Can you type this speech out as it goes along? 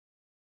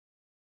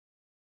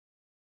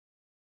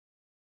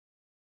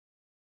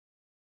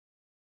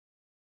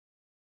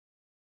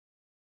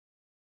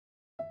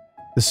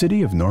The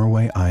city of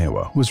Norway,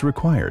 Iowa was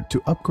required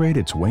to upgrade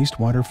its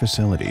wastewater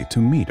facility to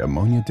meet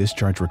ammonia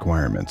discharge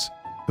requirements.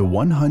 The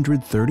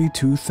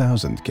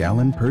 132,000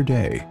 gallon per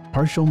day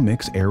partial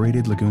mix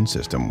aerated lagoon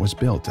system was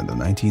built in the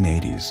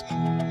 1980s.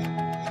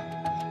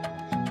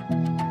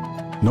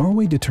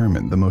 Norway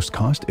determined the most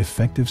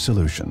cost-effective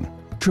solution,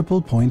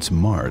 Triplepoint's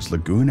Mars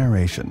Lagoon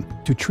Aeration,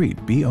 to treat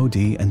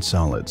BOD and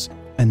solids,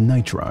 and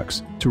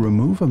NitrOx to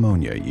remove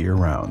ammonia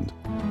year-round.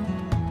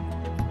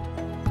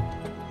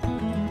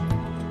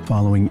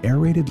 Following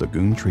aerated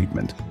lagoon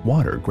treatment,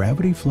 water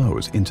gravity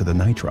flows into the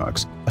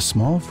NitrOx, a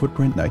small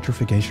footprint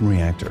nitrification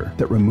reactor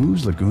that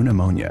removes lagoon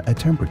ammonia at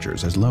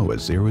temperatures as low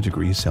as 0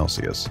 degrees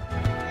Celsius.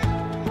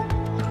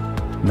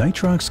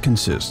 NitrOx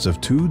consists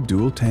of 2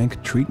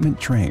 dual-tank treatment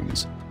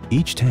trains.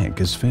 Each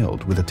tank is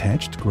filled with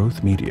attached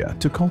growth media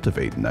to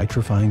cultivate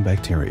nitrifying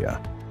bacteria.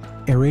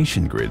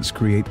 Aeration grids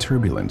create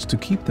turbulence to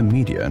keep the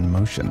media in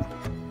motion.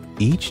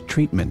 Each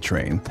treatment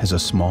train has a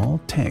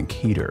small tank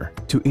heater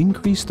to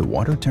increase the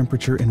water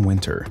temperature in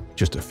winter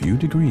just a few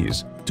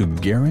degrees to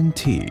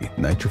guarantee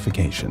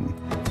nitrification.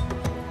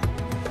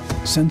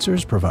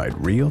 Sensors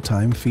provide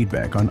real-time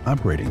feedback on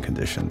operating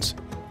conditions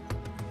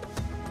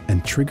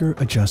and trigger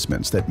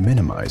adjustments that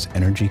minimize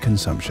energy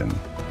consumption.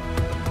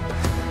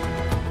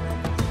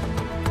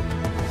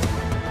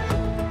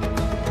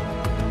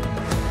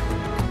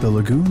 The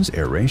lagoon's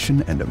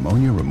aeration and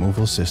ammonia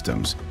removal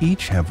systems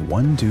each have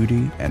 1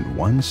 duty and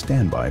 1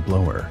 standby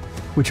blower,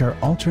 which are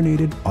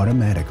alternated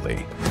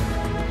automatically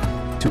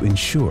to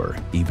ensure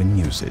even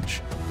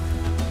usage.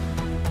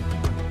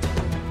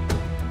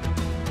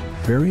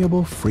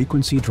 Variable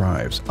frequency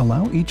drives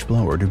allow each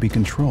blower to be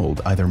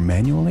controlled either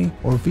manually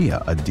or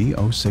via a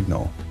DO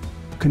signal.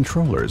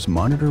 Controllers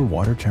monitor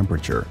water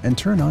temperature and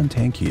turn on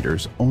tank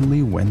heaters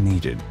only when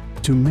needed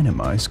to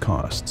minimize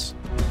costs.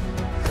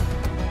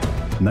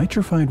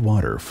 Nitrified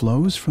water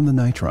flows from the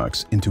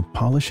NitrOx into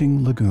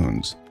polishing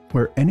lagoons,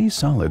 where any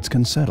solids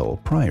can settle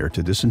prior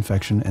to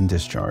disinfection and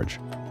discharge.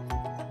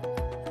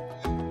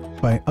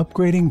 By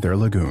upgrading their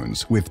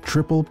lagoons with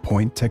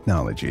Triplepoint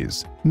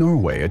technologies,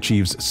 Norway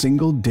achieves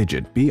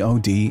single-digit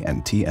BOD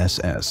and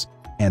TSS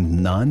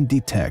and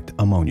non-detect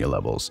ammonia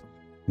levels,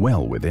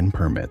 well within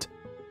permit.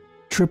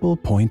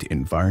 Triplepoint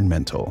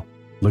Environmental.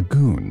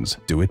 Lagoons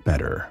do it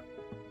better.